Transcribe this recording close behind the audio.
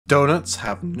Donuts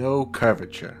have no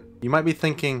curvature. You might be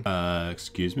thinking,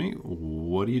 Excuse me?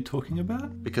 What are you talking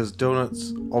about? because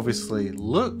donuts obviously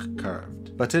look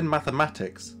curved. But in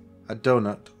mathematics, a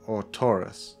donut or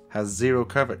torus has zero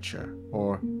curvature,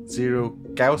 or zero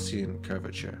Gaussian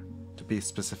curvature, to be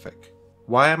specific.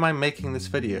 Why am I making this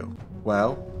video?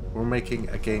 Well, we're making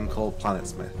a game called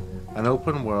Planetsmith, an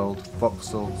open world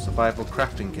voxel survival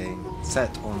crafting game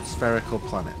set on spherical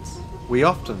planets. We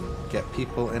often get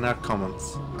people in our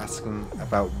comments asking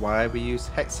about why we use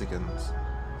hexagons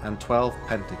and 12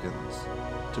 pentagons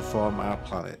to form our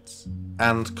planets,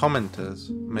 and commenters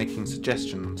making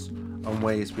suggestions on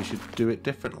ways we should do it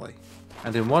differently.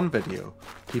 And in one video,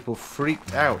 people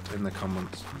freaked out in the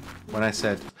comments when I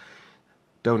said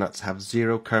donuts have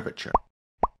zero curvature.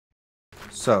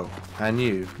 So I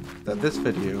knew that this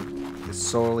video is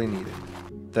sorely needed.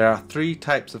 There are three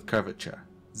types of curvature: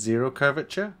 zero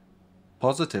curvature,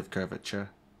 positive curvature,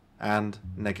 and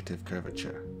negative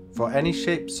curvature. For any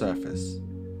shaped surface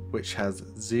which has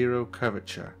zero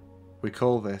curvature, we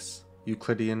call this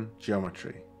Euclidean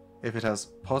geometry. If it has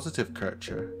positive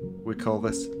curvature, we call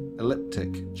this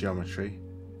elliptic geometry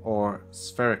or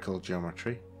spherical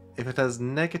geometry. If it has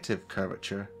negative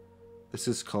curvature, this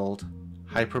is called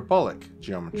hyperbolic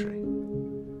geometry.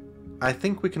 I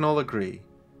think we can all agree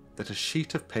that a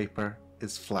sheet of paper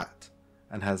is flat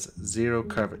and has zero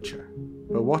curvature.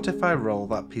 But what if I roll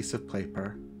that piece of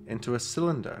paper into a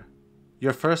cylinder?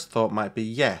 Your first thought might be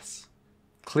yes.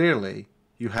 Clearly,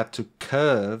 you had to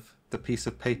curve the piece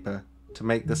of paper to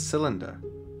make the cylinder.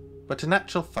 But in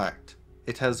actual fact,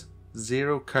 it has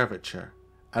zero curvature,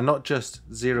 and not just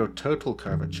zero total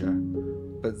curvature,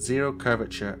 but zero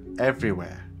curvature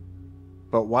everywhere.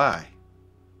 But why?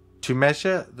 To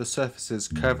measure the surface's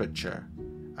curvature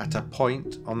at a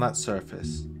point on that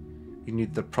surface, you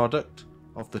need the product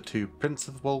of the two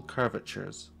principal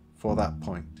curvatures for that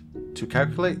point. To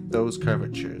calculate those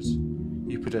curvatures,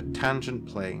 you put a tangent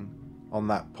plane on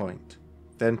that point,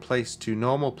 then place two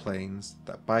normal planes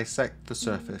that bisect the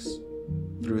surface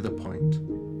through the point.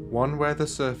 One where the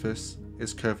surface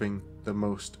is curving the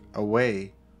most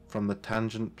away from the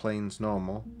tangent plane's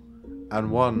normal,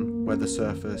 and one where the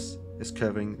surface is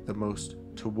curving the most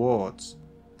towards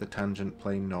the tangent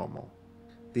plane normal.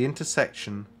 The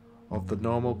intersection of the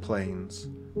normal planes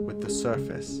with the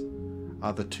surface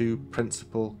are the two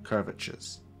principal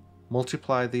curvatures.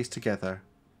 Multiply these together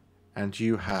and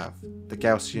you have the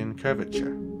Gaussian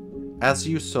curvature. As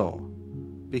you saw,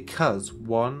 because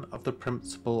one of the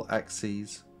principal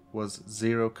axes was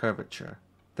zero curvature,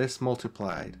 this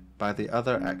multiplied by the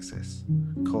other axis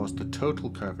caused the total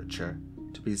curvature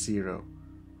to be zero,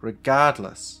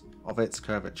 regardless of its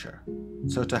curvature.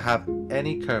 So to have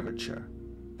any curvature,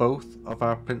 both of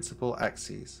our principal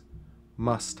axes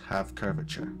must have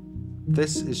curvature.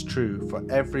 This is true for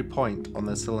every point on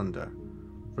the cylinder,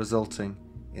 resulting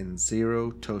in zero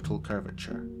total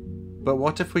curvature. But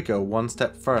what if we go one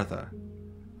step further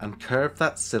and curve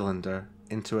that cylinder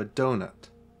into a donut?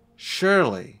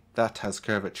 Surely that has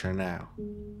curvature now.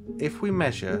 If we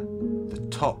measure the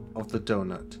top of the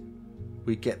donut,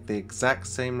 we get the exact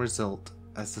same result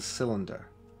as the cylinder.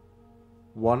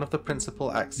 One of the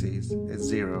principal axes is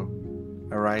zero,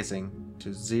 arising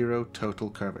to zero total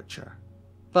curvature.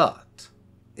 But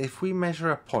if we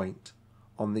measure a point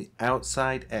on the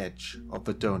outside edge of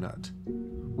the donut,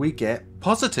 we get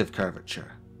positive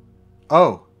curvature.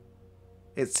 Oh,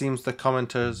 it seems the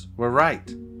commenters were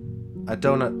right. A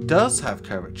donut does have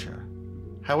curvature.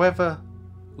 However,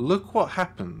 look what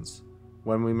happens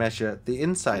when we measure the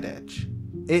inside edge.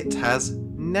 It has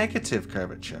negative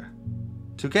curvature.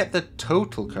 To get the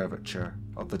total curvature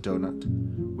of the donut,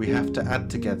 we have to add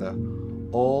together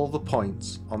all the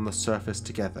points on the surface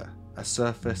together, a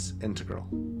surface integral.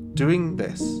 Doing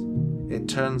this, it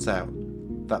turns out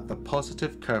that the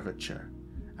positive curvature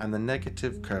and the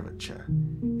negative curvature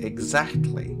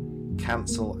exactly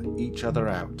cancel each other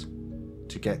out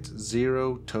to get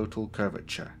zero total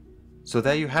curvature. So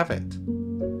there you have it.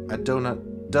 A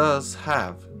donut does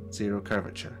have zero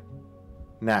curvature.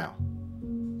 Now,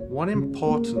 one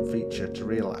important feature to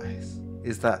realize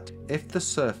is that if the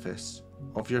surface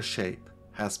of your shape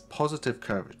has positive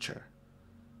curvature,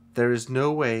 there is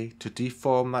no way to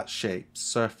deform that shape's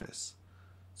surface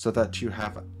so that you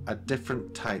have a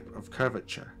different type of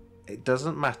curvature. It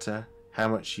doesn't matter how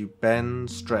much you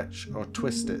bend, stretch, or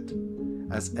twist it,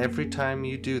 as every time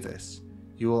you do this,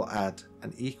 you will add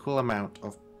an equal amount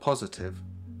of positive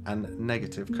and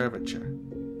negative curvature.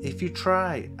 If you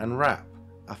try and wrap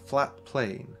a flat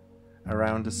plane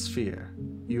around a sphere,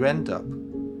 you end up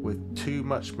with too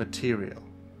much material,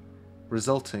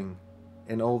 resulting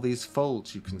in all these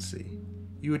folds you can see.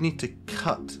 you would need to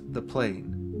cut the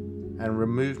plane and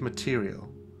remove material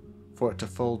for it to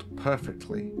fold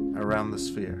perfectly around the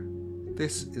sphere.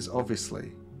 This is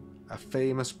obviously a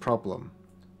famous problem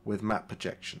with map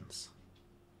projections.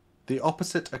 The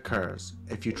opposite occurs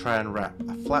if you try and wrap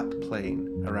a flat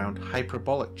plane around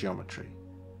hyperbolic geometry.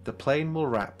 The plane will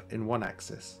wrap in one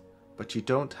axis, but you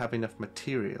don't have enough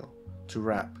material to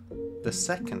wrap the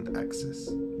second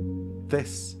axis.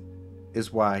 This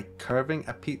is why curving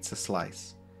a pizza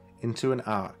slice into an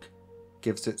arc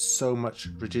gives it so much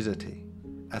rigidity,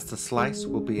 as the slice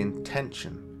will be in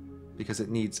tension because it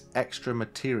needs extra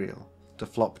material to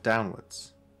flop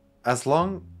downwards. As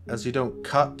long as you don't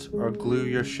cut or glue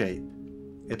your shape,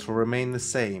 it will remain the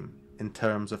same in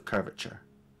terms of curvature.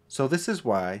 So this is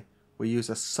why we use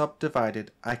a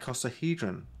subdivided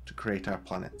icosahedron to create our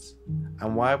planets,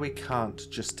 and why we can't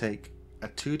just take a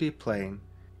 2D plane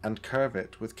and curve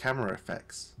it with camera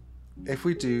effects. If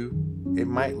we do, it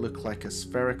might look like a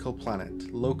spherical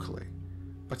planet locally,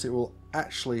 but it will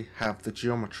actually have the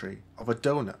geometry of a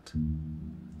donut.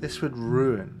 This would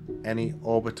ruin any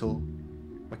orbital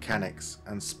mechanics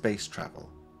and space travel,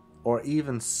 or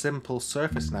even simple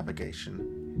surface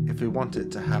navigation if we want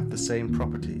it to have the same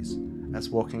properties as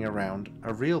walking around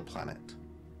a real planet.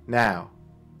 Now,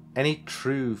 any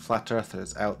true flat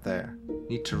earthers out there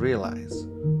need to realize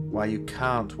why you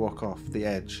can't walk off the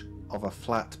edge of a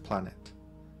flat planet.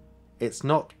 It's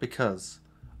not because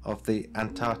of the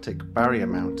Antarctic barrier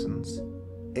mountains,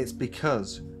 it's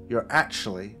because you're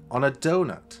actually on a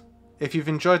donut. If you've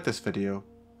enjoyed this video,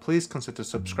 please consider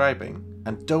subscribing,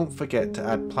 and don't forget to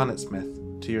add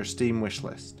Planetsmith to your Steam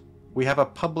wishlist. We have a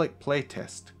public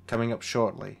playtest coming up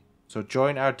shortly, so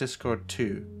join our Discord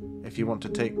too if you want to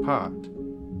take part.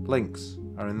 Links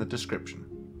are in the description.